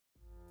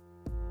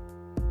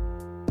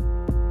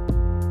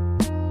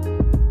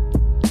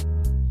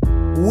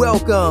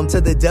Welcome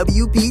to the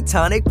WP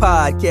Tonic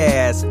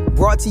Podcast,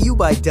 brought to you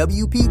by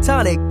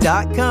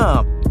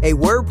WPTonic.com, a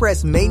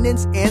WordPress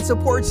maintenance and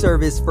support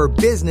service for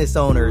business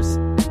owners.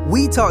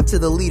 We talk to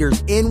the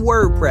leaders in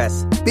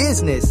WordPress,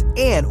 business,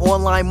 and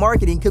online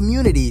marketing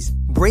communities,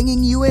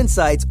 bringing you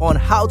insights on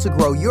how to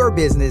grow your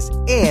business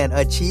and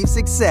achieve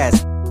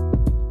success.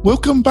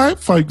 Welcome back,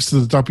 folks, to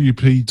the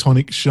WP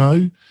Tonic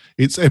Show.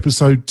 It's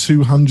episode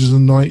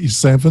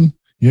 297.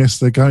 Yes,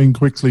 they're going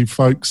quickly,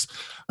 folks.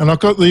 And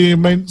I've got the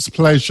immense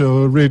pleasure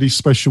of a really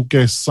special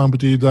guest,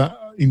 somebody that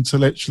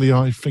intellectually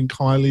I think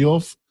highly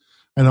of.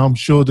 And I'm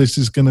sure this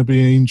is going to be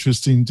an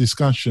interesting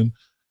discussion.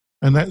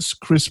 And that's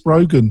Chris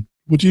Brogan.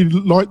 Would you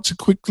like to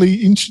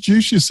quickly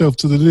introduce yourself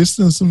to the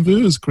listeners and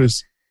viewers,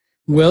 Chris?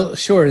 Well,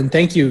 sure. And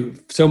thank you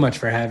so much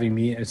for having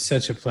me. It's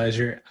such a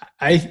pleasure.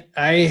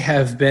 I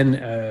have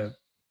been,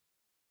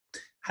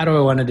 how do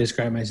I want to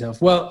describe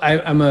myself? Well,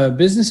 I'm a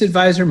business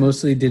advisor,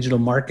 mostly digital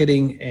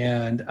marketing,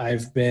 and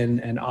I've been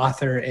an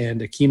author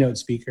and a keynote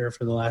speaker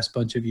for the last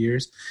bunch of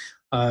years.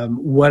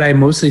 What I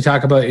mostly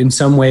talk about in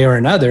some way or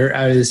another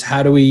is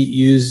how do we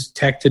use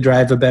tech to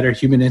drive a better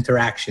human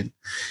interaction?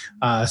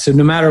 So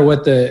no matter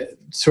what the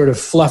sort of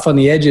fluff on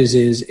the edges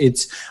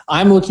is,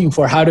 I'm looking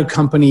for how do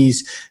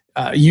companies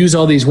use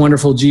all these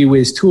wonderful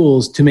gee-whiz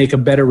tools to make a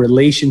better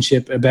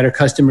relationship, a better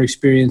customer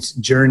experience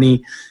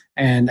journey.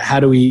 And how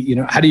do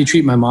you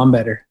treat my mom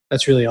better?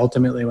 That's really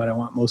ultimately what I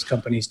want most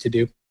companies to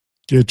do.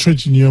 Yeah,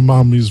 treating your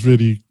mum is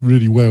really,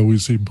 really well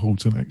is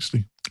important,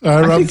 actually.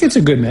 I think it's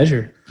a good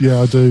measure.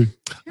 Yeah, I do.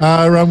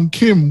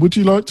 Kim, would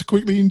you like to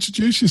quickly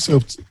introduce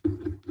yourself?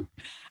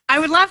 I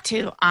would love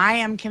to. I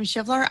am Kim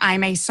Shivler.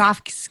 I'm a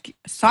soft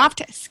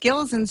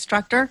skills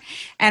instructor,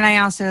 and I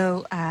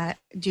also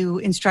do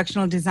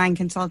instructional design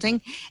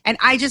consulting. And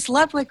I just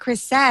loved what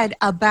Chris said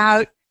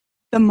about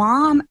the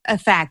mom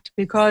effect,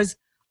 because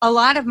a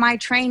lot of my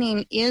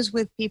training is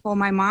with people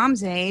my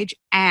mom's age,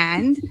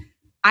 and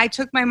I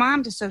took my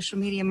mom to social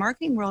media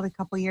marketing world a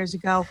couple years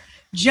ago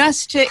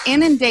just to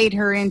inundate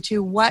her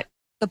into what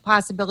the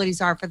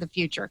possibilities are for the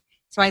future.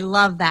 So I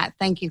love that.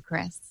 Thank you,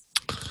 Chris.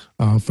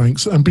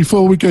 Thanks. And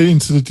before we get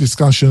into the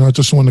discussion, I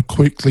just want to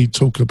quickly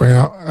talk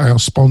about our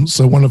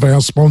sponsor, one of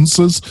our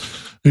sponsors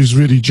who's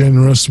really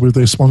generous with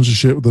their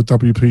sponsorship of the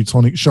WP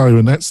Tonic Show,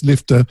 and that's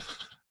Lifter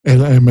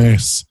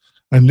LMS.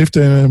 And Lifter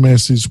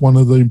LMS is one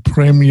of the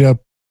premier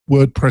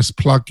WordPress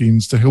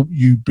plugins to help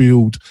you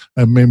build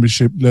a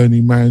membership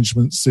learning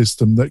management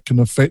system that can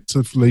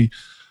effectively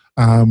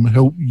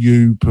help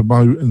you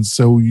promote and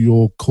sell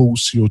your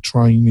course, your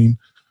training,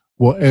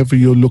 whatever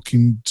you're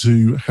looking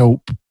to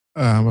help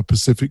a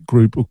specific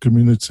group or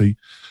community.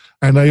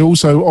 And they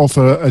also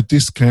offer a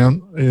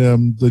discount.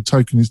 The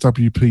token is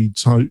WP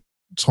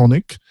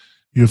Tonic.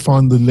 You'll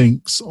find the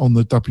links on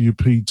the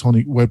WP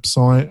Tonic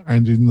website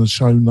and in the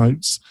show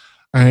notes.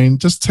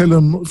 And just tell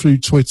them through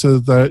Twitter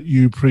that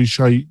you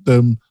appreciate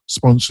them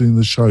sponsoring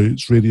the show.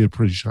 It's really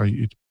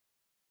appreciated.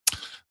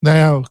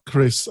 Now,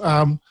 Chris,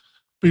 been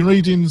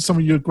reading some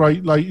of your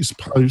great latest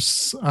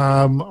posts.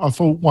 I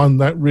thought one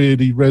that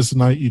really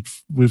resonated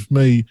with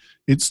me.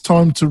 It's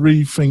time to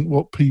rethink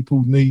what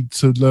people need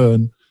to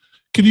learn.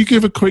 Can you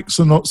give a quick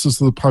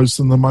synopsis of the post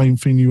and the main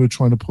thing you were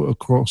trying to put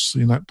across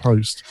in that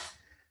post?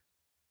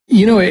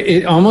 You know,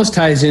 it almost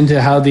ties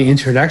into how the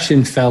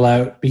introduction fell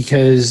out,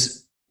 because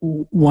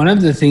one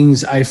of the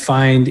things I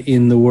find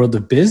in the world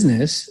of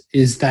business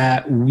is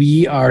that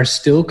we are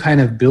still kind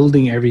of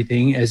building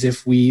everything as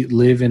if we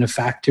live in a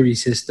factory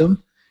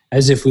system,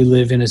 as if we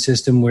live in a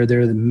system where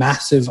there are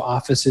massive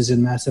offices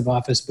and massive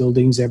office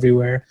buildings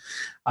everywhere,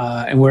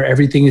 and where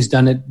everything is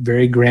done at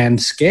very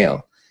grand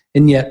scale.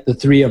 And yet the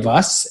three of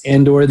us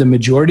and or the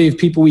majority of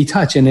people we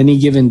touch in any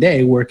given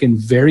day work in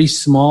very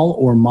small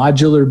or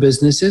modular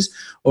businesses,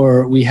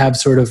 or we have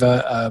sort of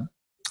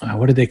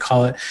what do they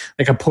call it?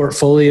 Like a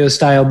portfolio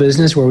style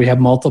business where we have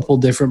multiple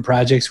different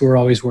projects we're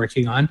always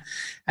working on.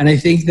 And I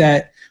think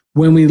that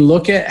when we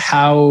look at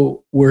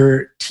how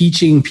we're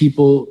teaching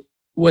people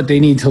what they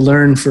need to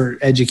learn for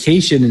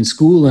education and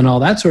school and all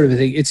that sort of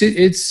thing,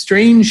 it's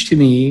strange to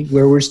me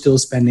where we're still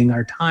spending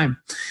our time.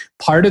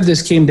 Part of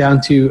this came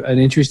down to an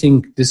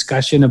interesting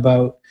discussion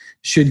about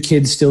should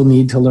kids still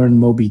need to learn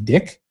Moby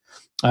Dick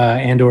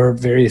and or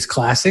various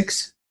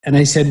classics. And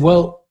I said,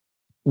 well,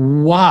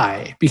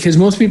 why? Because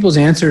most people's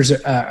answers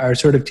are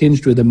sort of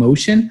tinged with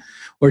emotion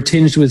or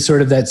tinged with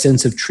sort of that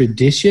sense of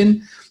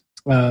tradition,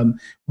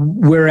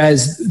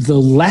 whereas the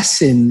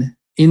lesson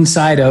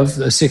inside of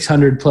a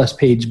 600 plus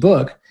page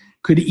book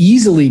could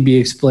easily be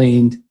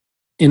explained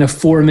in a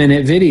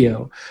 4-minute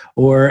video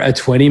or a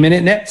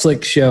 20-minute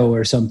Netflix show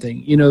or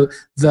something. You know,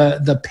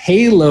 the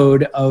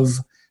payload of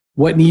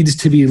what needs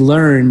to be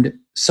learned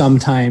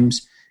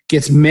sometimes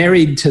gets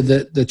married to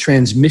the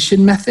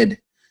transmission method.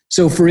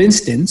 So for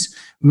instance,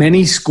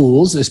 many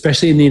schools,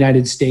 especially in the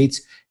United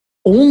States,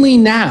 only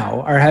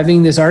now are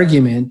having this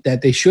argument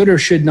that they should or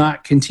should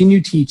not continue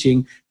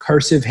teaching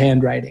cursive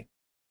handwriting.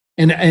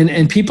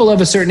 And people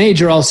of a certain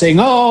age are all saying,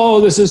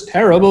 oh, this is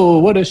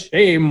terrible. What a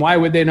shame. Why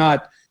would they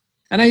not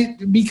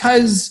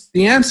Because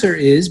the answer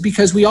is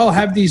because we all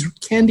have these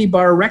candy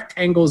bar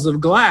rectangles of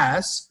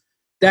glass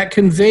that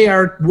convey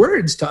our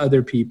words to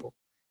other people.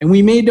 And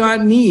we may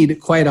not need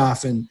quite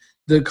often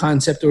the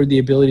concept or the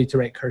ability to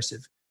write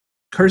cursive.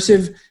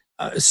 Cursive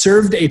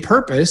served a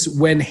purpose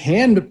when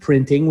hand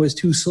printing was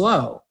too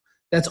slow.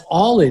 That's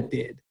all it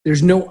did.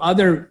 There's no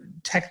other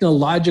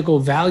technological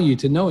value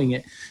to knowing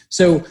it.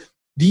 So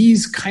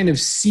these kind of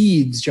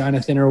seeds,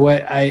 Jonathan, are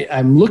what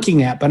I'm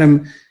looking at, but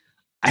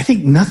I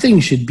think nothing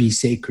should be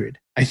sacred.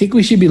 I think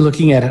we should be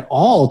looking at it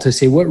all to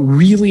say what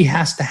really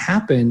has to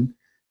happen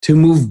to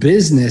move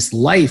business,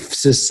 life,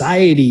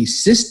 society,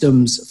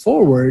 systems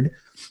forward,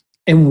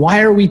 and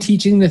why are we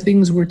teaching the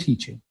things we're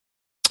teaching?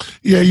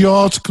 Yeah, your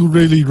article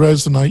really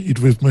resonated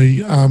with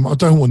me. I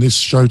don't want this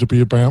show to be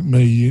about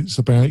me. It's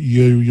about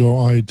you,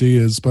 your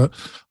ideas. But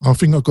I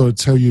think I've got to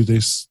tell you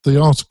this.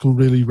 The article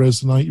really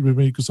resonated with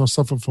me because I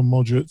suffer from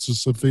moderate to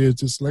severe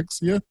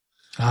dyslexia.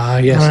 Ah,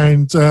 yes.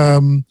 And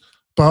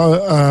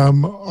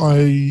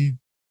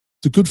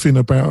the good thing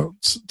about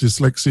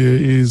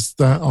dyslexia is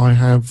that I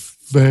have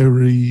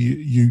very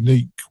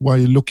unique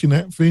way of looking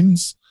at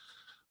things,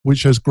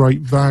 which has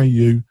great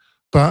value.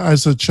 But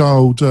as a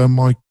child,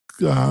 I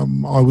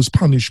was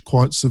punished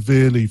quite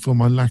severely for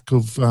my lack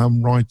of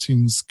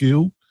writing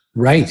skill,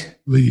 right,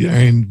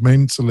 and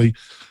mentally,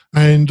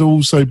 and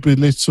also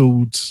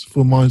belittled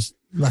for my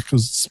lack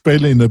of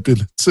spelling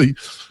ability.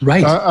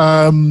 Right.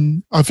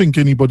 I think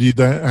anybody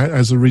that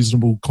has a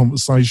reasonable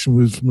conversation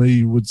with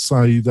me would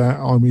say that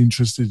I'm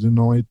interested in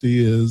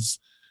ideas,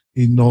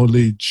 in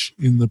knowledge,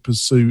 in the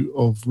pursuit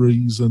of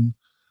reason.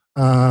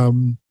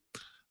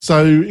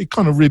 So it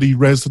kind of really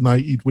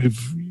resonated with,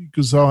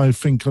 because I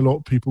think a lot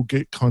of people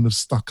get kind of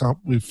stuck up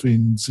with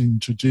things in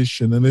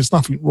tradition, and there's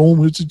nothing wrong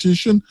with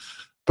tradition,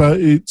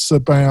 but it's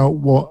about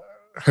what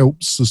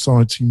helps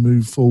society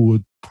move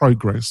forward,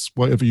 progress,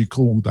 whatever you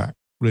call that,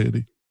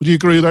 really. Would you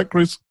agree with that,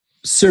 Chris?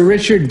 Sir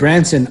Richard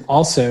Branson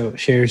also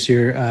shares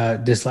your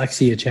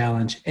dyslexia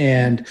challenge,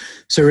 and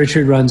Sir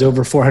Richard runs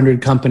over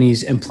 400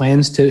 companies and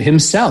plans to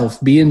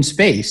himself be in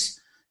space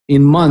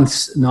in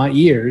months, not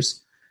years.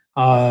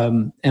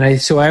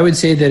 So I would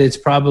say that it's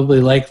probably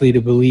likely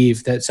to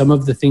believe that some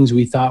of the things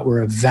we thought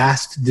were a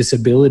vast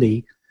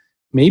disability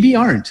maybe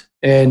aren't.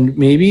 And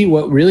maybe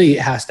what really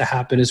has to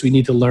happen is we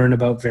need to learn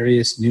about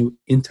various new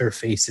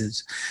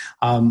interfaces.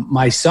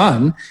 My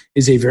son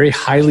is a very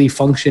highly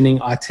functioning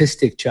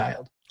autistic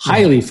child,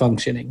 highly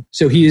functioning.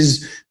 So he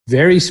is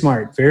very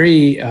smart,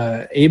 very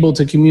able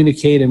to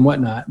communicate and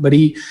whatnot. But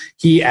he,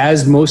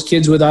 as most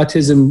kids with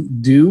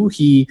autism do,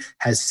 he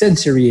has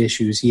sensory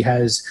issues. He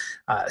has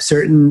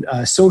certain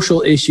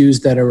social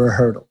issues that are a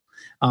hurdle.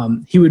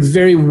 He would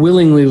very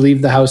willingly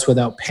leave the house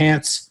without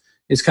pants,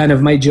 is kind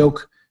of my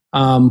joke.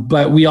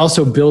 But we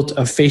also built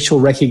a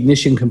facial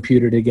recognition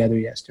computer together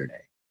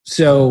yesterday.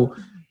 So,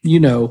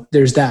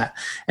 there's that.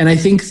 And I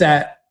think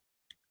that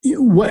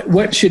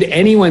what should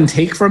anyone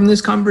take from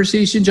this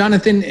conversation,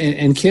 Jonathan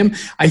and Kim?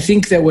 I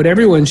think that what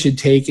everyone should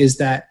take is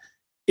that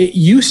it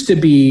used to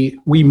be,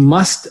 we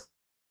must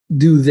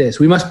do this.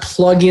 We must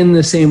plug in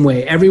the same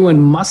way. Everyone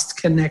must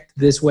connect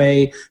this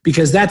way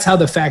because that's how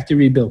the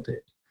factory built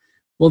it.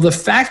 Well, the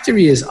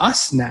factory is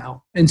us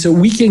now. And so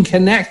we can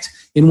connect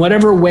in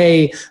whatever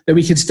way that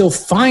we can still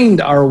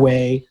find our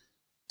way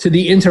to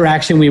the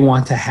interaction we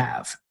want to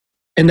have.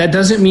 And that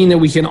doesn't mean that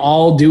we can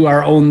all do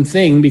our own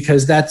thing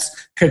because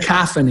that's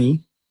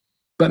cacophony,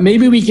 but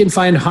maybe we can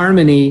find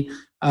harmony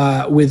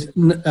with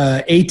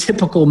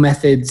atypical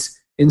methods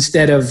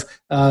instead of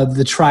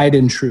the tried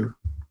and true.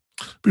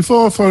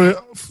 Before I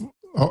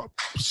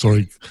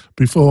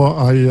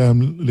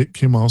let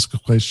Kim ask a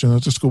question, I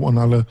just got one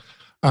other.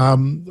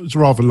 It's a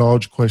rather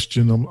large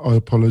question. I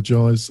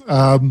apologise.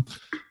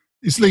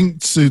 It's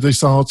linked to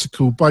this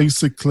article.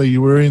 Basically,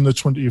 we're in the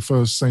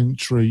 21st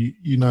century.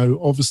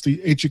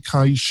 Obviously,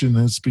 education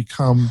has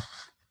become,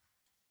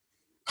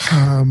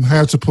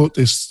 how to put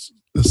this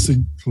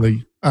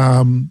simply,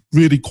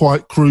 really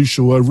quite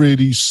crucial, a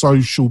really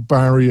social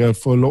barrier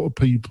for a lot of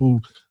people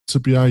to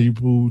be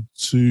able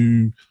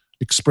to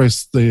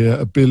express their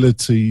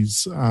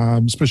abilities,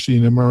 especially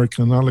in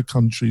America and other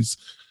countries.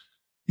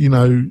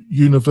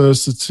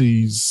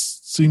 Universities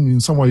seem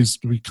in some ways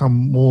to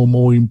become more and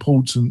more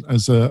important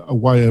as a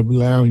way of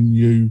allowing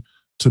you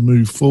to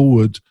move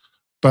forward.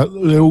 But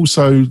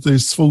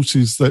there's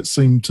forces that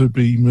seem to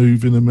be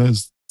moving them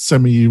as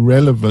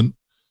semi-irrelevant.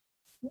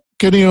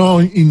 Getting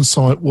our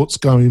insight, what's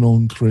going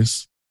on,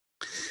 Chris?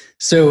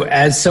 So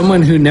as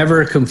someone who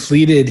never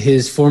completed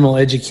his formal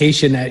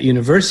education at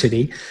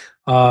university,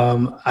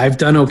 I've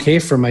done okay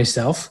for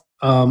myself.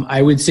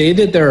 I would say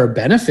that there are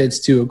benefits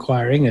to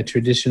acquiring a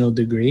traditional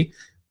degree,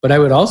 but I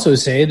would also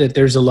say that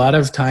there's a lot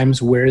of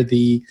times where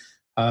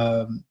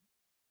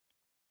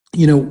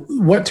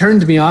what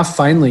turned me off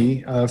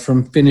finally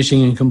from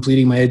finishing and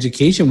completing my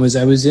education was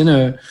I was in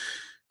a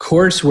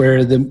course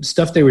where the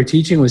stuff they were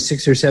teaching was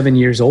 6 or 7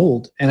 years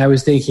old. And I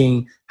was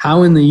thinking,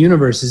 how in the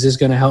universe is this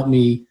going to help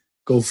me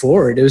go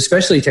forward? It was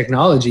especially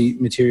technology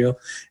material.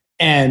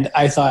 And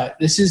I thought,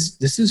 this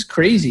is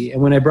crazy.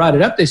 And when I brought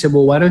it up, they said,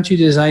 well, why don't you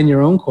design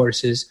your own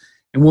courses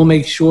and we'll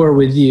make sure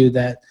with you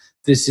that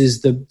this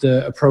is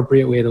the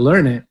appropriate way to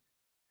learn it.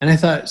 And I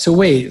thought, so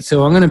wait,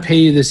 so I'm going to pay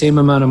you the same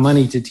amount of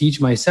money to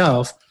teach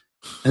myself.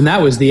 And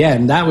that was the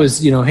end. That was,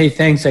 hey,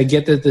 thanks. I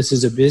get that this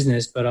is a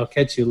business, but I'll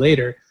catch you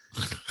later.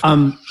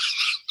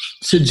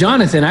 So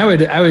Jonathan,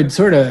 I would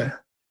sort of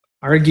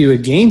argue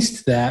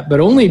against that, but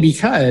only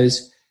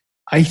because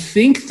I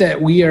think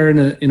that we are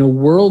in a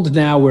world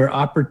now where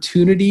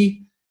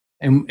opportunity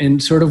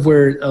and sort of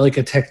where like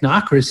a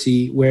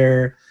technocracy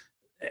where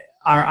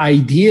our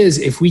ideas,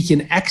 if we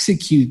can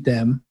execute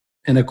them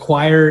and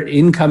acquire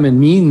income and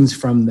means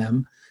from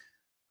them,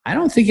 I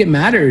don't think it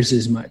matters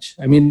as much.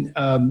 I mean,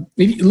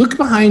 if you look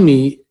behind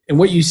me and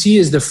what you see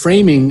is the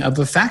framing of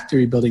a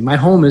factory building. My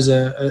home is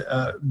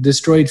a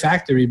destroyed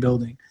factory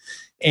building,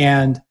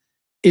 and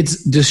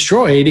it's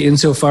destroyed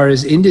insofar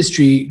as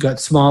industry got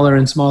smaller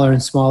and smaller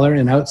and smaller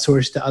and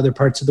outsourced to other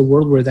parts of the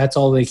world where that's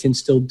all they can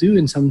still do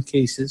in some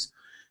cases.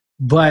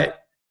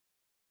 But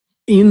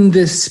in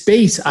this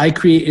space, I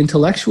create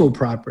intellectual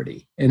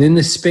property. And in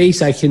this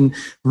space, I can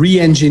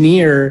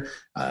re-engineer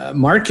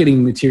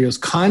marketing materials,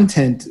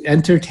 content,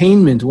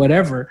 entertainment,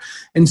 whatever.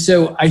 And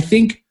so I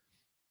think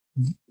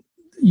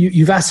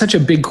you've asked such a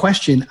big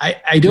question. I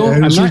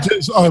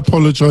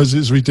apologize.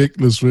 It's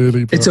ridiculous,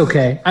 really. But. It's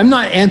okay. I'm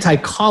not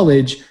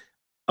anti-college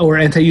or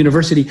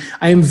anti-university.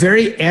 I am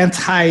very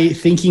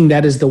anti-thinking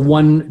that is the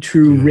one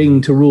true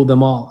ring to rule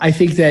them all. I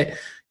think that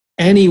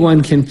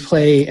anyone can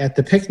play at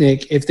the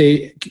picnic if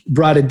they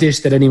brought a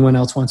dish that anyone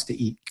else wants to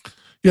eat.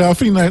 Yeah, I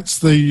think that's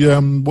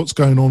the what's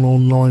going on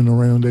online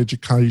around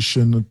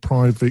education and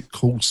private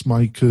course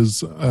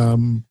makers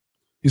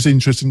is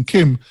interesting.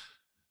 Kim,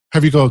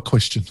 have you got a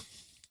question?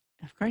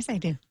 Of course I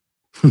do.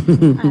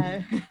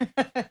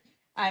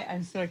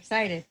 I'm so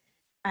excited.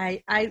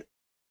 I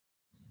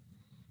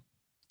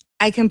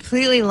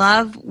completely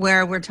love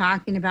where we're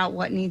talking about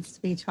what needs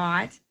to be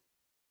taught.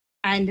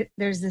 And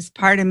there's this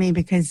part of me,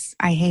 because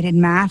I hated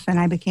math and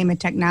I became a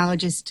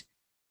technologist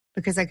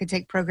because I could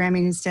take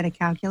programming instead of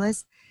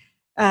calculus,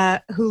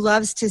 who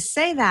loves to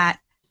say that.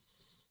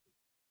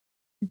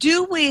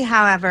 Do we,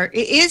 however,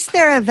 is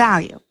there a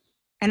value?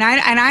 And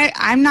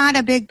I'm not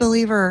a big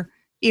believer,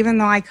 even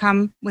though I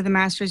come with a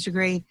master's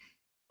degree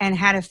and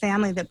had a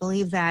family that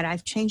believed that.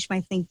 I've changed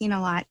my thinking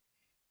a lot.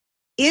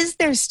 Is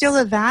there still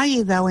a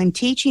value, though, in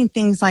teaching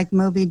things like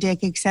Moby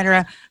Dick, et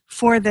cetera,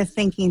 for the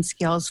thinking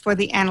skills, for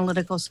the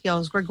analytical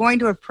skills? We're going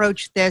to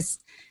approach this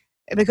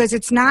because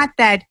it's not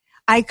that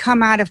I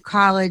come out of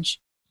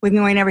college with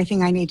knowing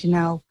everything I need to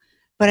know,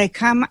 but I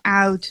come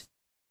out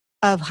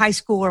of high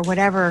school or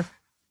whatever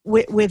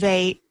with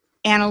a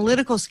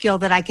analytical skill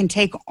that I can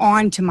take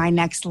on to my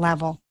next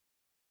level.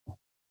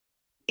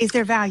 Is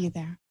there value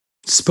there?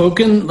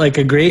 Spoken like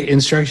a great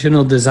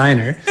instructional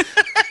designer.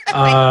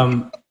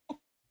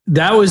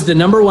 That was the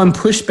number one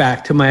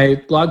pushback to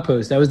my blog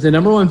post. That was the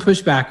number one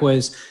pushback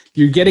was,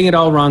 you're getting it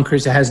all wrong,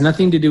 Chris. It has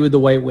nothing to do with the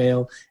white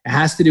whale. It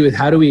has to do with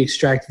how do we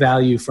extract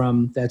value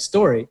from that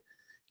story.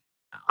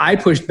 I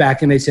pushed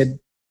back and they said,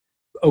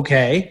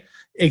 okay,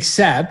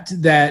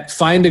 except that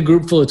find a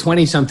group full of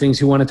 20-somethings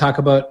who want to talk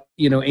about,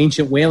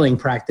 ancient whaling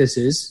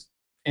practices.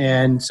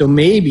 And so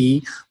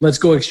maybe let's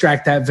go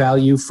extract that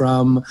value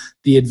from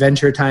the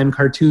Adventure Time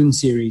cartoon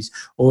series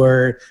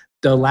or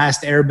the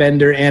Last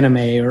Airbender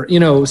anime,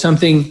 or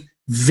something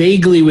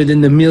vaguely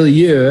within the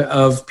milieu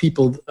of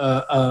people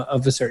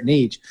of a certain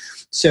age.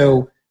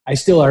 So I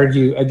still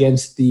argue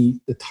against the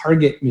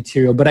target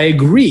material, but I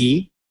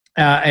agree,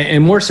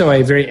 and more so,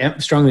 I very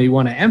strongly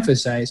want to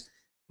emphasize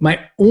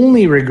my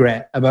only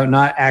regret about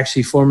not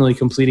actually formally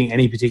completing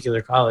any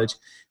particular college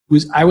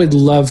was I would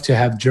love to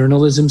have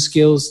journalism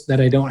skills that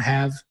I don't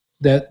have,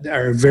 that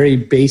are very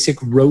basic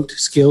rote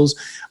skills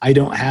I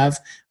don't have,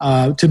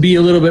 to be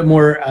a little bit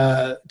more,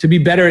 to be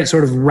better at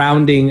sort of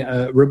rounding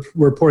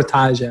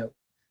reportage out.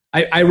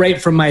 I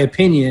write from my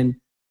opinion.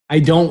 I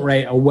don't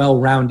write a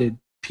well-rounded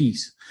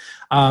piece.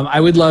 I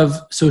would love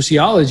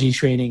sociology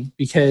training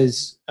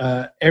because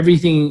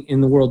everything in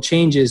the world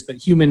changes, but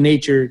human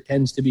nature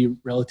tends to be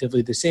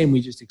relatively the same.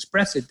 We just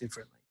express it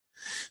differently.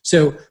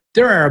 So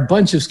there are a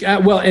bunch of,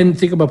 and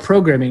think about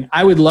programming.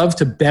 I would love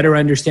to better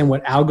understand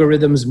what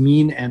algorithms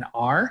mean and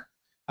are.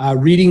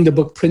 Reading the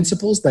book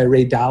Principles by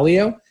Ray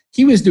Dalio,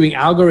 he was doing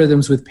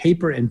algorithms with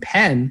paper and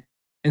pen.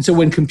 And so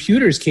when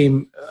computers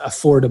came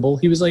affordable,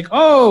 he was like,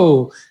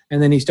 oh,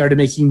 and then he started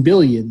making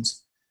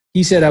billions.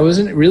 He said, I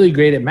wasn't really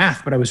great at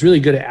math, but I was really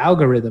good at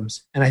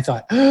algorithms. And I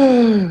thought,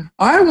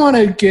 I want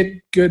to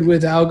get good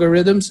with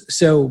algorithms.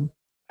 So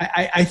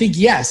I think,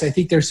 yes, I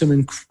think there's some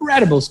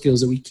incredible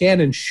skills that we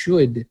can and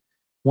should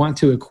want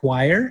to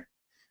acquire.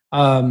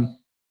 I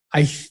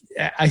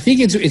think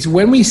it's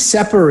when we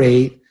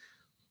separate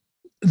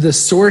the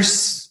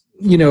source,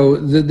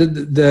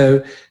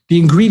 the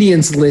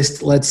ingredients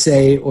list, let's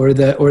say, or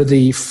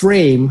the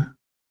frame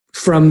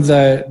from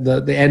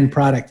the end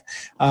product.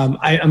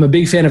 I'm a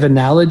big fan of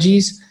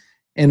analogies.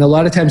 And a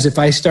lot of times if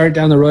I start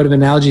down the road of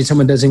analogy and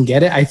someone doesn't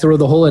get it, I throw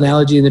the whole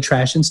analogy in the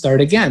trash and start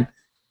again.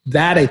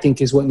 that I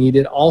think is what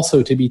needed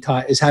also to be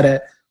taught, is how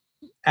to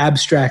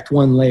abstract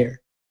one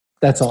layer.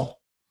 That's all.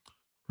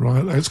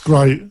 Right, that's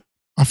great.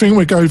 I think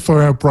we go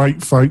for our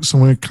break, folks,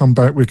 and when we come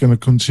back, we're going to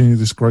continue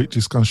this great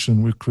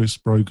discussion with Chris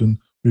Brogan.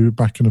 We'll be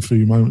back in a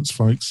few moments,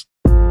 folks.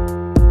 Do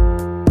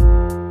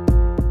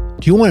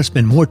you want to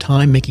spend more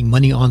time making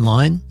money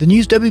online? Then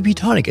use WP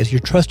Tonic as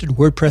your trusted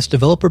WordPress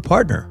developer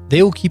partner.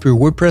 They will keep your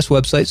WordPress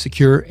website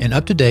secure and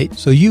up to date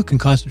so you can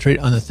concentrate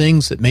on the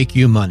things that make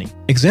you money.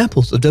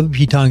 Examples of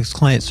WP Tonic's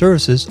client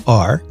services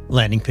are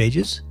landing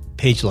pages,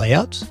 page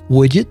layouts,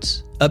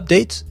 widgets,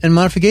 updates, and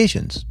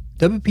modifications.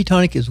 WP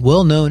Tonic is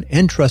well known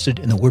and trusted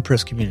in the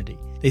WordPress community.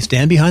 They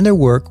stand behind their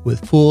work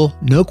with full,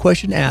 no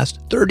question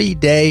asked,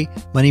 30-day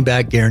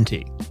money-back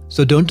guarantee.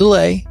 So don't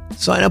delay.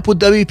 Sign up with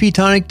WP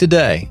Tonic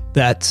today.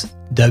 That's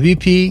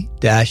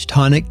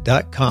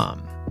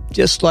WP-Tonic.com.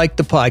 Just like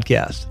the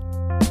podcast.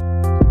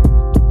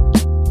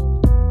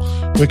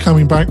 We're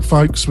coming back,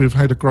 folks. We've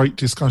had a great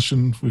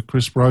discussion with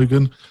Chris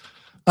Brogan.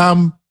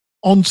 On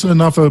to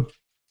another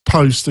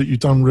post that you've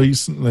done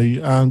recently.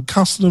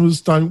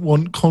 Customers don't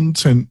want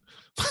content.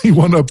 They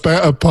want a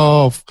better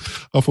path.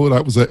 I thought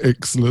that was an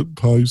excellent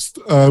post.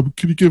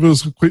 Could you give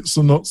us a quick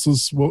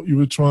synopsis what you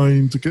were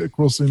trying to get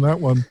across in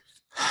that one?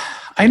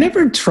 I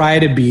never try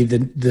to be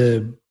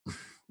the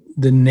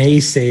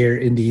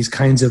naysayer in these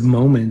kinds of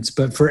moments,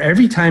 but for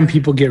every time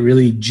people get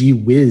really gee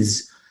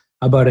whiz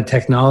about a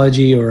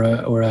technology or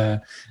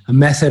a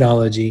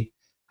methodology,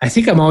 I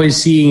think I'm always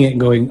seeing it and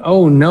going,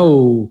 oh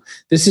no,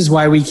 this is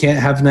why we can't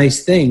have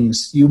nice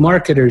things. You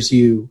marketers,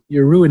 you're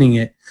ruining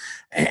it.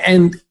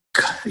 And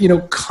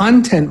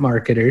content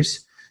marketers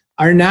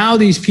are now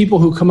these people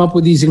who come up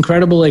with these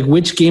incredible, like,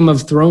 which Game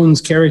of Thrones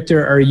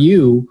character are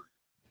you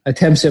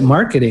attempts at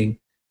marketing,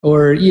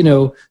 or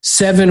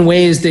 7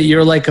 ways that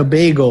you're like a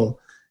bagel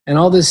and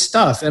all this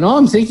stuff. And all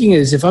I'm thinking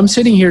is, if I'm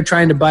sitting here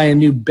trying to buy a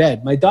new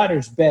bed, my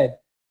daughter's bed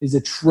is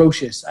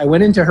atrocious. I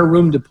went into her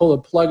room to pull a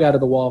plug out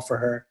of the wall for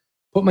her,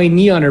 put my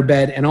knee on her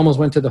bed, and almost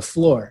went to the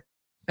floor.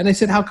 And I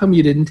said, how come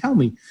you didn't tell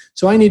me?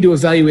 So I need to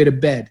evaluate a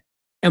bed.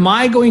 Am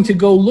I going to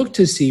go look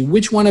to see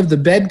which one of the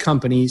bed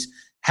companies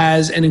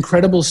has an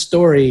incredible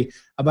story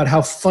about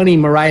how funny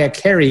Mariah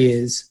Carey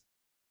is?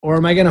 Or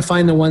am I going to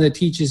find the one that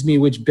teaches me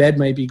which bed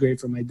might be great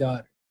for my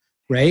daughter?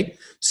 Right?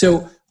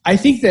 So I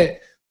think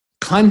that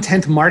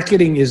content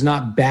marketing is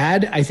not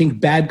bad. I think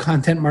bad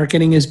content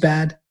marketing is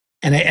bad.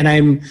 And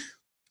I'm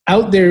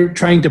out there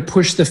trying to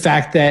push the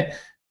fact that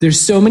there's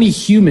so many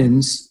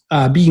humans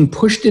being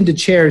pushed into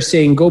chairs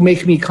saying, go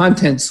make me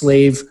content,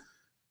 slave,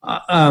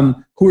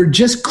 who are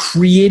just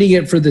creating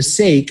it for the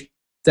sake,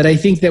 that I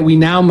think that we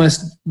now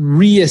must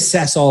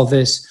reassess all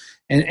this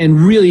and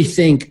really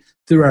think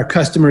through our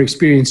customer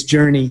experience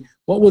journey.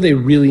 What will they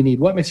really need?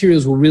 What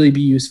materials will really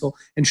be useful?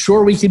 And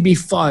sure, we could be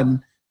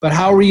fun, but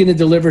how are we going to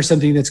deliver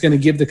something that's going to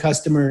give the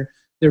customer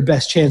their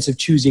best chance of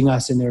choosing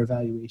us in their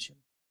evaluation?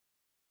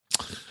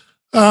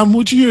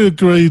 Would you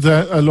agree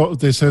that a lot of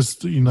this has,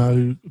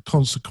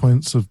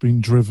 consequence of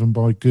being driven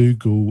by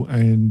Google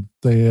and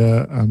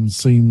their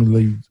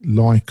seemingly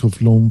lack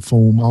of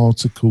long-form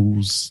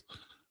articles?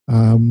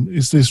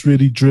 Is this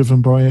really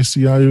driven by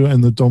SEO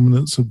and the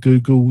dominance of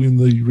Google in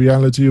the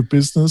reality of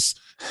business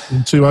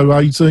in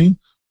 2018?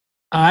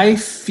 I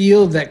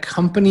feel that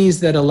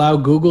companies that allow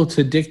Google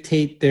to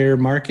dictate their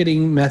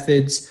marketing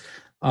methods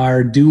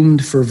are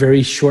doomed for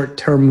very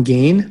short-term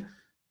gain.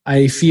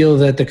 I feel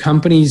that the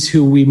companies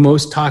who we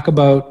most talk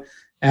about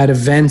at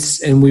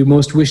events and we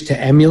most wish to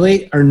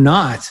emulate are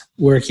not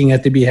working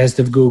at the behest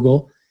of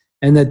Google,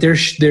 and that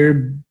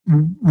they're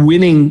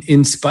winning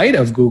in spite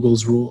of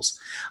Google's rules.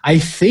 I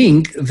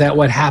think that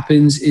what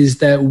happens is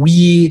that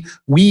we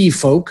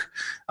folk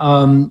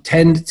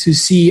tend to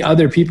see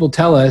other people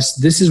tell us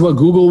this is what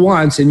Google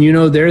wants, and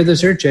they're the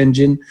search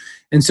engine,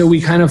 and so we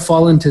kind of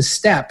fall into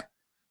step.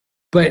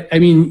 But I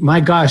mean,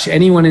 my gosh,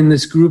 anyone in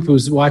this group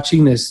who's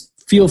watching this,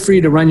 feel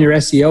free to run your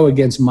SEO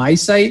against my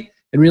site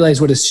and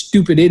realize what a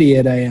stupid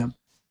idiot I am.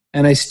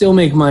 And I still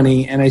make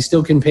money, and I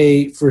still can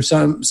pay for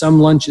some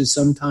lunches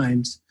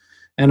sometimes.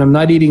 And I'm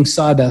not eating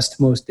sawdust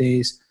most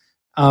days.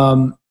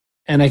 And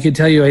I can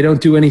tell you I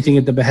don't do anything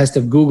at the behest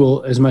of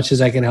Google as much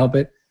as I can help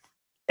it,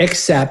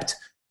 except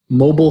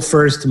mobile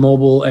first,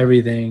 mobile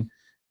everything.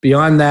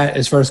 Beyond that,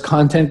 as far as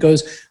content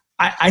goes,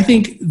 I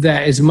think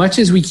that as much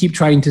as we keep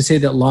trying to say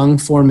that long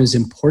form is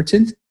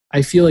important,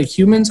 I feel like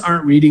humans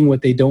aren't reading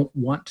what they don't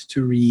want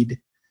to read.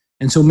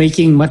 And so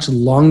making much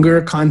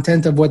longer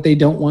content of what they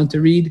don't want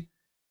to read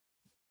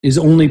is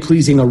only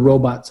pleasing a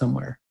robot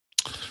somewhere.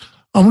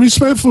 I'm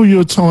respectful of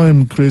your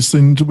time, Chris,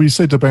 and we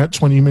said about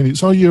 20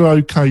 minutes. Are you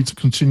okay to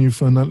continue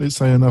for, let's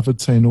say, another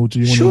 10, or do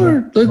you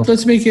want to... Sure,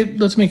 let's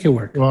make it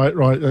work.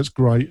 Right, that's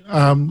great.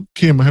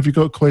 Kim, have you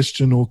got a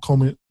question or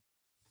comment?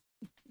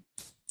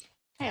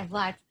 I have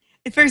lots.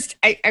 At first,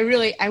 I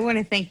want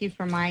to thank you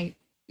for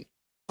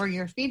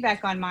your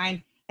feedback on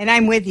mine, and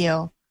I'm with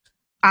you.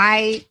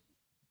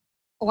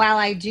 While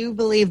I do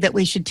believe that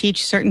we should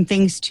teach certain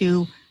things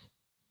to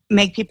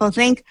make people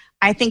think,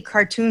 I think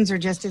cartoons are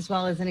just as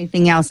well as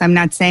anything else. I'm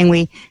not saying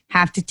we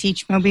have to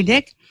teach Moby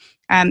Dick.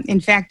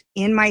 In fact,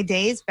 in my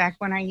days, back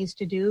when I used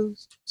to do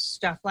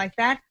stuff like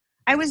that,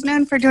 I was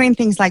known for doing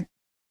things like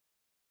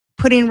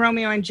putting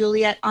Romeo and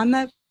Juliet on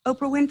the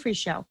Oprah Winfrey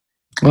Show.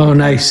 Oh,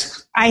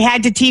 nice. I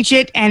had to teach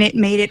it, and it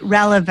made it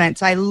relevant.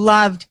 So I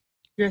loved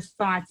your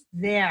thoughts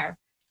there.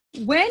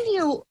 When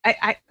you,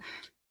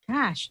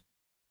 gosh,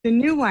 the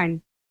new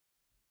one,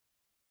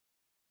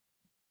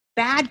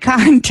 bad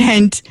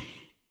content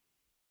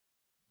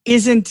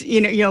isn't,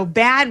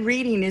 bad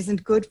reading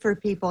isn't good for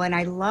people. And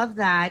I love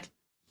that.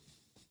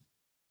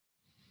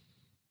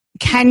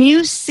 Can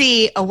you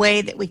see a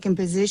way that we can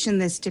position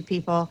this to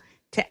people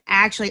to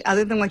actually,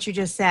 other than what you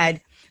just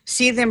said,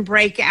 see them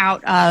break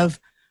out of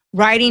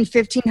writing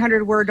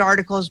 1,500 word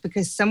articles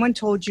because someone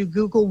told you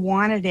Google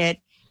wanted it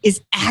is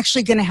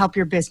actually going to help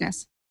your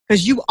business?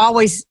 Because you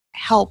always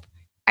help.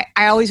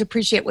 I always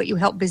appreciate what you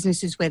help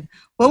businesses with.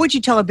 What would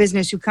you tell a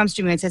business who comes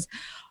to me and says,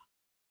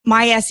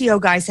 my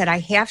SEO guy said I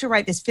have to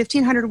write this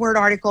 1,500 word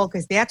article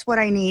because that's what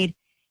I need?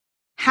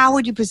 How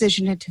would you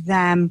position it to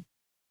them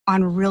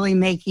on really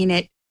making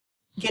it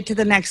get to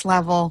the next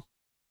level,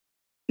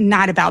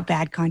 not about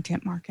bad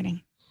content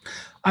marketing?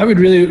 I would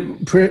really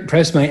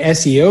press my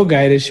SEO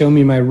guy to show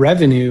me my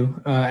revenue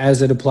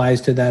as it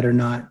applies to that or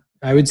not.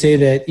 I would say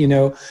that,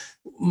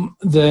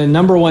 the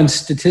number one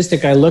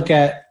statistic I look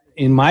at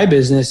in my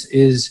business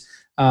is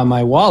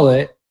my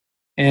wallet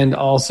and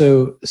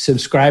also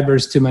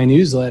subscribers to my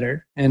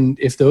newsletter. And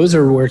if those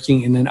are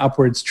working in an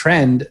upwards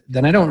trend,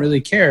 then I don't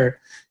really care.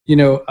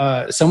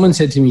 Someone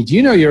said to me, do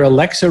you know your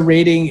Alexa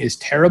rating is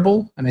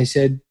terrible? And I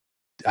said,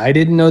 I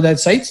didn't know that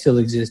site still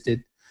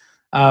existed.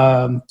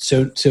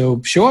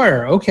 So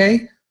sure.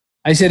 Okay.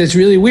 I said, it's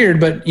really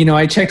weird, but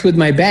I checked with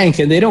my bank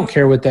and they don't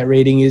care what that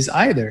rating is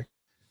either.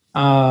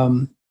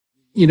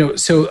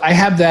 So I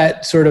have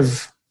that sort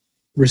of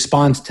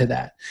response to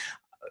that.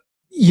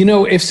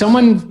 If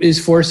someone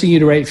is forcing you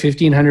to write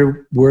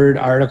 1,500 word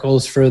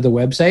articles for the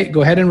website,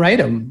 go ahead and write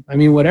them. I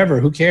mean,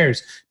 whatever, who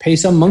cares? Pay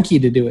some monkey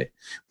to do it.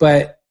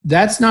 But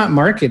that's not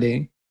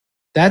marketing.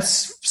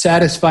 That's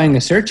satisfying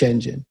a search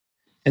engine.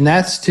 And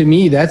that's, to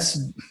me, that's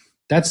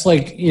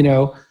like,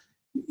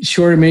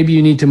 sure, maybe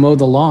you need to mow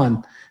the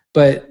lawn,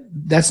 but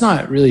that's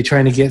not really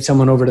trying to get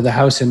someone over to the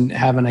house and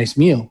have a nice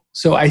meal.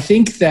 So I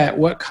think that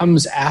what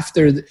comes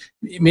after,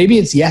 maybe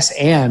it's yes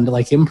and,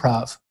 like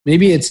improv.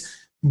 Maybe it's,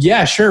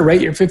 yeah, sure,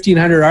 write your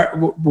 1,500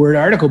 word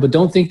article, but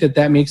don't think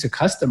that makes a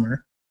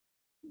customer.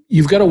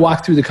 You've got to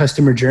walk through the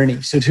customer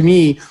journey. So to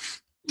me,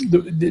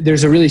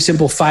 there's a really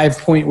simple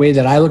 5-point way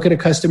that I look at a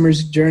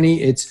customer's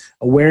journey. It's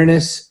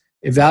awareness,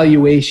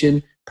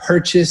 evaluation,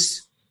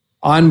 purchase,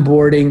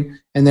 onboarding,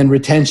 and then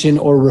retention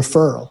or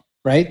referral,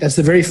 right? That's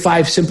the very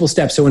 5 simple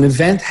steps. So an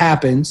event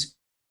happens,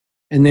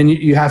 and then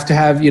you have to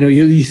have,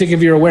 you think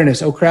of your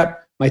awareness. Oh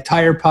crap, my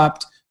tire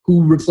popped.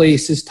 Who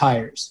replaces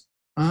tires?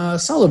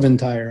 Sullivan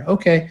Tire.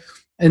 Okay.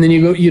 And then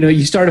you go,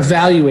 you start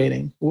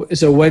evaluating.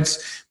 So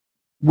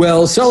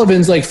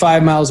Sullivan's like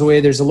 5 miles away.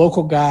 There's a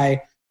local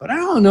guy, but I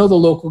don't know the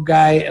local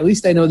guy. At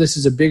least I know this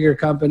is a bigger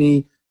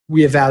company.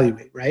 We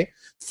evaluate, right?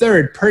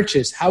 Third,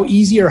 purchase. How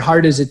easy or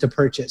hard is it to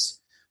purchase?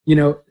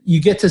 You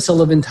get to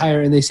Sullivan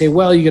Tire and they say,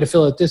 well, you got to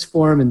fill out this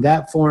form and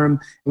that form,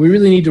 and we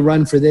really need to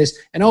run for this.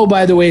 And oh,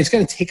 by the way, it's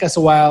going to take us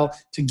a while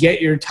to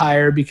get your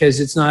tire because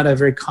it's not a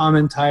very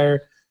common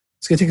tire.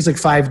 It's going to take us like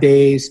 5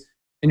 days.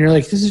 And you're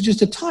like, this is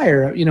just a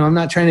tire. I'm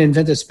not trying to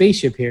invent a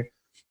spaceship here.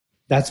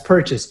 That's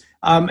purchase.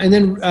 And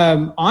then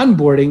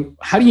onboarding.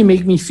 How do you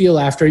make me feel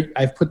after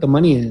I've put the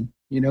money in?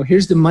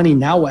 Here's the money.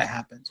 Now what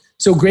happens?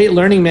 So great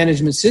learning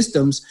management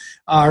systems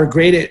are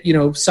great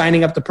at,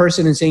 signing up the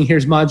person and saying,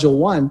 here's module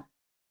 1.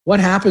 What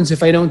happens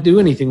if I don't do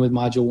anything with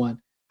module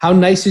 1? How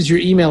nice is your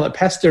email at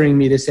pestering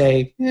me to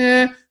say,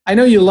 I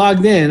know you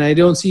logged in. I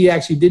don't see you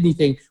actually did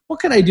anything. What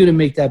can I do to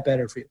make that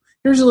better for you?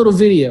 Here's a little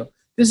video.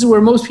 This is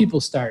where most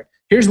people start.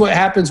 Here's what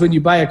happens when you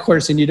buy a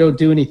course and you don't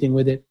do anything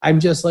with it. I'm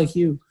just like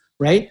you,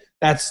 right?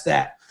 That's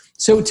that.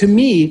 So to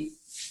me,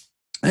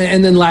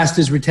 and then last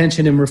is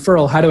retention and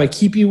referral. How do I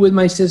keep you with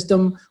my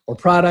system or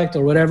product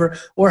or whatever?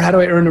 Or how do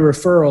I earn a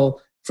referral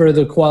for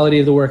the quality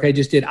of the work I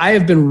just did? I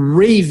have been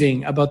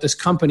raving about this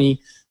company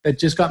that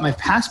just got my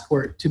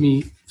passport to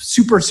me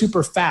super,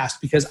 super fast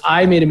because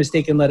I made a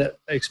mistake and let it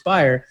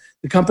expire.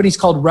 The company's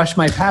called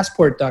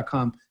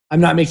rushmypassport.com. I'm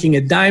not making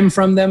a dime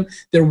from them.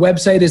 Their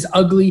website is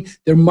ugly.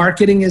 Their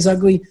marketing is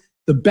ugly.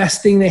 The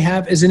best thing they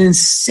have is an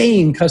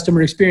insane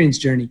customer experience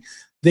journey.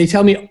 They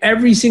tell me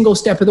every single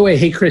step of the way,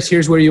 hey, Chris,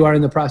 here's where you are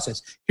in the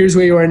process. Here's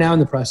where you are now in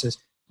the process.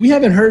 We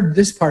haven't heard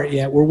this part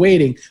yet. We're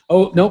waiting.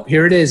 Oh, nope,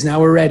 here it is.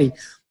 Now we're ready.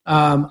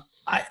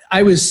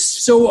 I was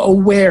so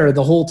aware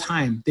the whole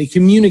time. They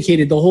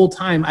communicated the whole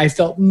time. I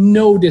felt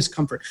no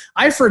discomfort.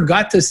 I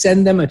forgot to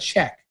send them a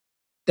check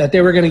that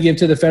they were going to give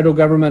to the federal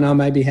government on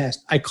my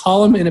behest. I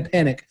call them in a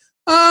panic.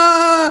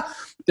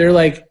 They're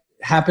like,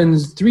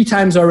 happens 3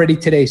 times already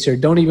today, sir.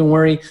 Don't even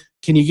worry.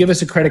 Can you give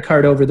us a credit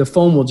card over the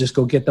phone? We'll just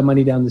go get the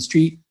money down the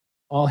street.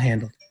 All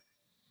handled.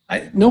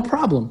 No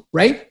problem,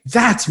 right?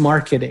 That's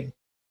marketing.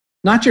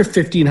 not your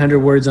 1,500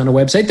 words on a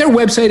website. Their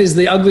website is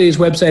the ugliest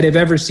website I've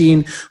ever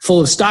seen, full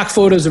of stock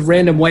photos of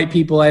random white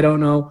people I don't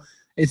know.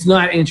 It's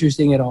not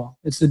interesting at all.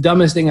 It's the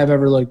dumbest thing I've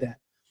ever looked at.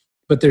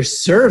 But their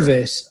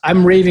service,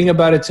 I'm raving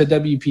about it to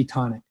WP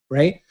Tonic,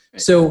 right?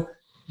 So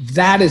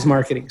that is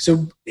marketing.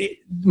 So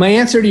my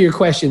answer to your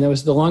question, that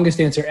was the longest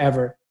answer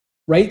ever.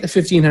 Write the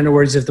 1,500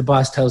 words if the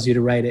boss tells you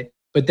to write it,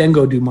 but then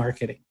go do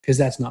marketing, because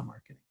that's not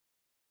marketing.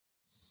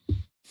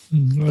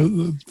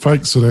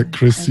 Thanks for that,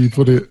 Chris. You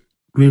put it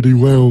really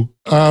well.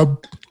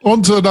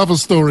 On to another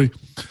story.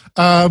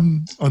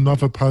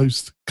 Another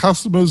post.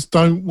 Customers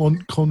don't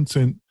want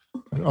content.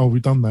 Oh, we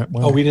done that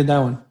one. Oh, we did that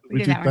one.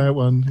 We did that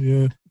one.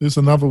 Yeah. There's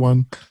another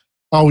one.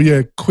 Oh,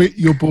 yeah. Quit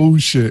your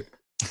bullshit.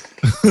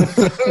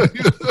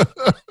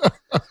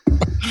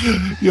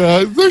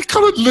 Yeah, they're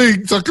kind of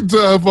linked. I can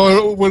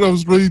tell when I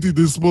was reading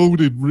this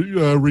morning,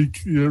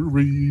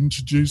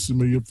 reintroducing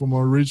me from my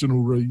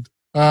original read.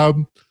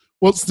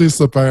 What's this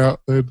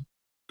about then,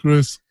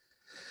 Chris?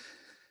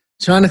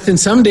 Jonathan,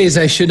 some days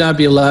I should not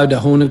be allowed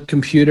to own a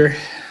computer.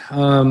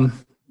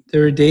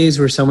 There are days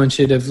where someone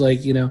should have,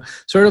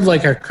 sort of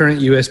like our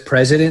current U.S.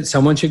 president,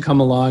 someone should come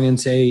along and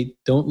say,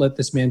 don't let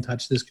this man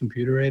touch this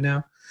computer right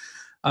now.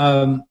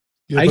 I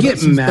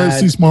get mad.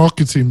 That's his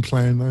marketing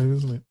plan, though,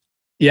 isn't it?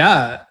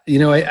 Yeah.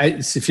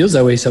 It feels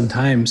that way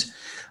sometimes.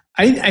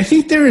 I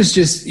think there is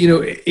just,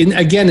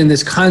 in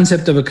this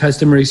concept of a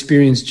customer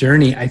experience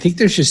journey, I think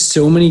there's just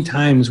so many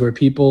times where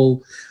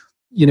people,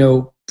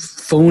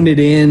 phone it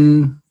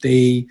in.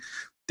 They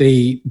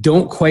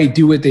don't quite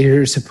do what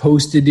they're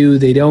supposed to do.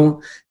 They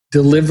don't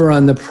deliver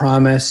on the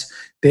promise.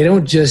 They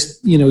don't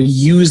just,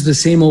 use the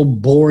same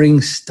old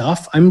boring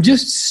stuff. I'm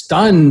just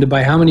stunned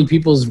by how many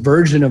people's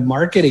version of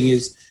marketing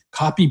is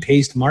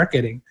copy-paste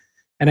marketing.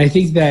 And I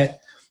think that,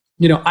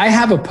 I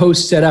have a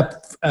post set up,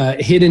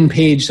 hidden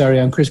page,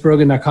 on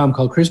chrisbrogan.com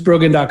called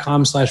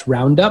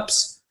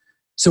chrisbrogan.com/roundups.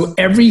 So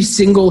every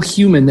single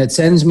human that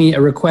sends me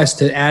a request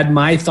to add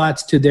my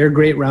thoughts to their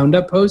great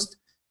roundup post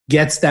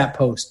gets that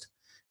post.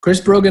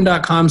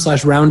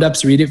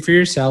 chrisbrogan.com/roundups. Read it for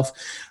yourself.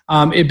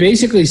 It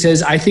basically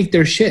says, I think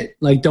they're shit.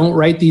 Like, don't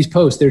write these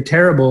posts. They're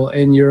terrible.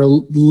 And you're a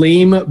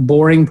lame,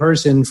 boring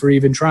person for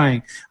even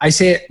trying. I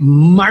say it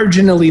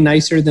marginally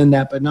nicer than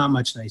that, but not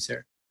much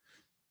nicer.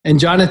 And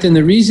Jonathan,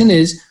 the reason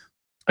is,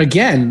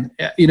 again,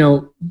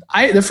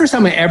 the first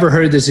time I ever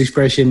heard this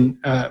expression,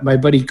 my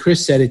buddy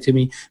Chris said it to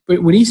me,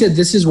 but when he said,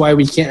 this is why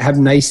we can't have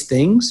nice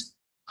things,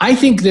 I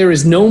think there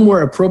is no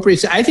more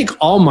appropriate. I think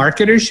all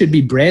marketers should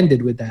be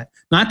branded with that,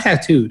 not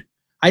tattooed.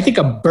 I think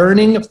a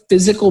burning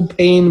physical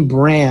pain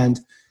brand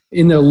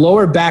in the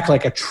lower back,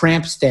 like a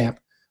tramp stamp.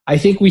 I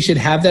think we should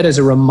have that as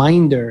a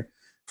reminder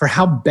for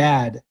how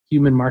bad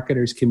human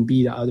marketers can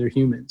be to other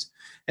humans.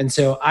 And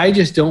so I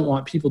just don't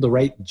want people to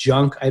write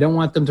junk. I don't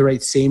want them to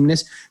write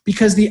sameness,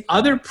 because the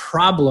other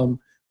problem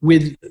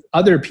with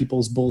other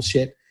people's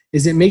bullshit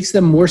is it makes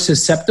them more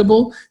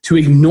susceptible to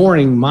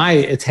ignoring my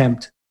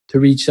attempt to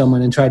reach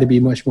someone and try to be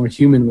much more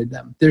human with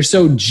them. They're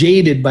so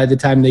jaded by the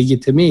time they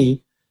get to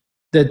me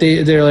that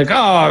they're like,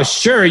 oh,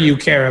 sure you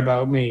care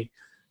about me,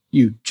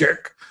 you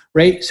jerk,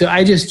 right? So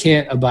I just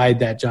can't abide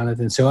that,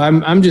 Jonathan. So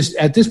I'm just,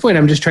 at this point,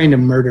 I'm just trying to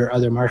murder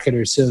other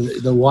marketers so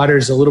the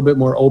water's a little bit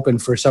more open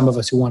for some of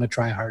us who want to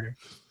try harder.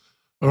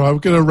 All right, we're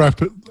going to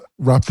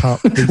wrap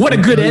up. What a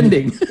good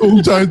ending.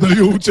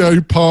 The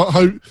audio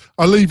part.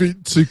 I'll leave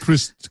it to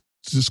Chris'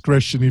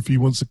 discretion if he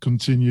wants to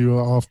continue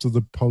after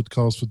the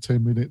podcast for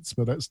 10 minutes,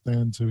 but that's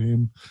down to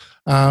him.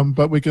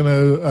 But we're going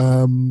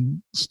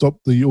to stop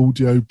the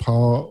audio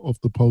part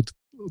of the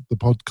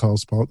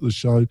podcast part of the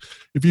show.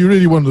 If you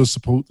really want to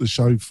support the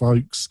show,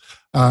 folks,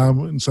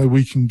 and so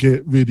we can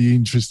get really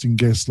interesting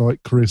guests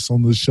like Chris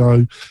on the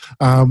show,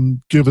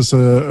 give us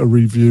a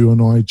review on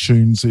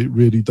iTunes. It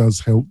really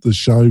does help the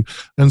show.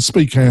 And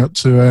speak out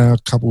to our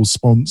couple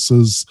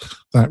sponsors.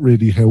 That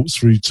really helps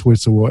through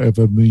Twitter,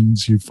 whatever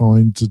means you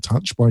find to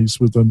touch base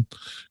with them.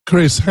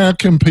 Chris, how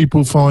can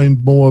people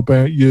find more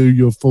about you,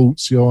 your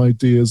thoughts, your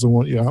ideas, and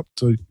what you're up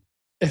to?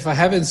 If I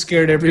haven't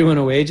scared everyone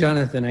away,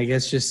 Jonathan, I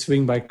guess just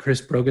swing by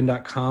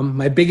chrisbrogan.com.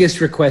 My biggest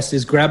request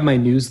is grab my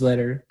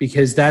newsletter,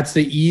 because that's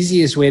the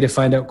easiest way to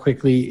find out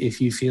quickly if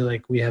you feel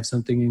like we have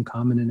something in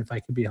common and if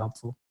I could be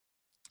helpful.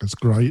 That's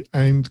great.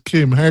 And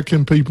Kim, how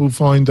can people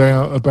find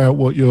out about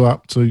what you're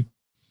up to?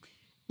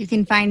 You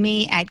can find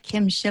me at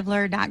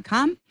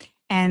kimshivler.com,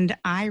 and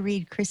I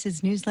read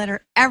Chris's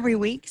newsletter every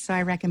week, so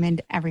I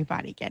recommend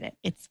everybody get it.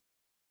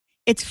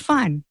 It's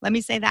fun. Let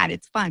me say that.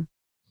 It's fun.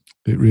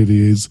 It really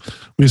is.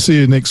 We'll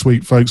see you next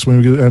week, folks, when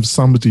we're going to have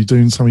somebody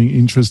doing something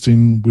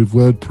interesting with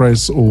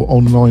WordPress or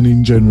online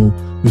in general.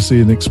 We'll see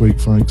you next week,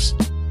 folks.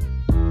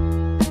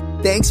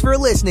 Thanks for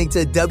listening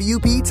to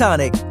WP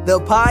Tonic, the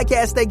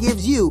podcast that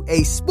gives you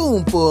a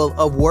spoonful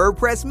of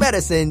WordPress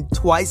medicine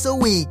twice a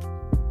week.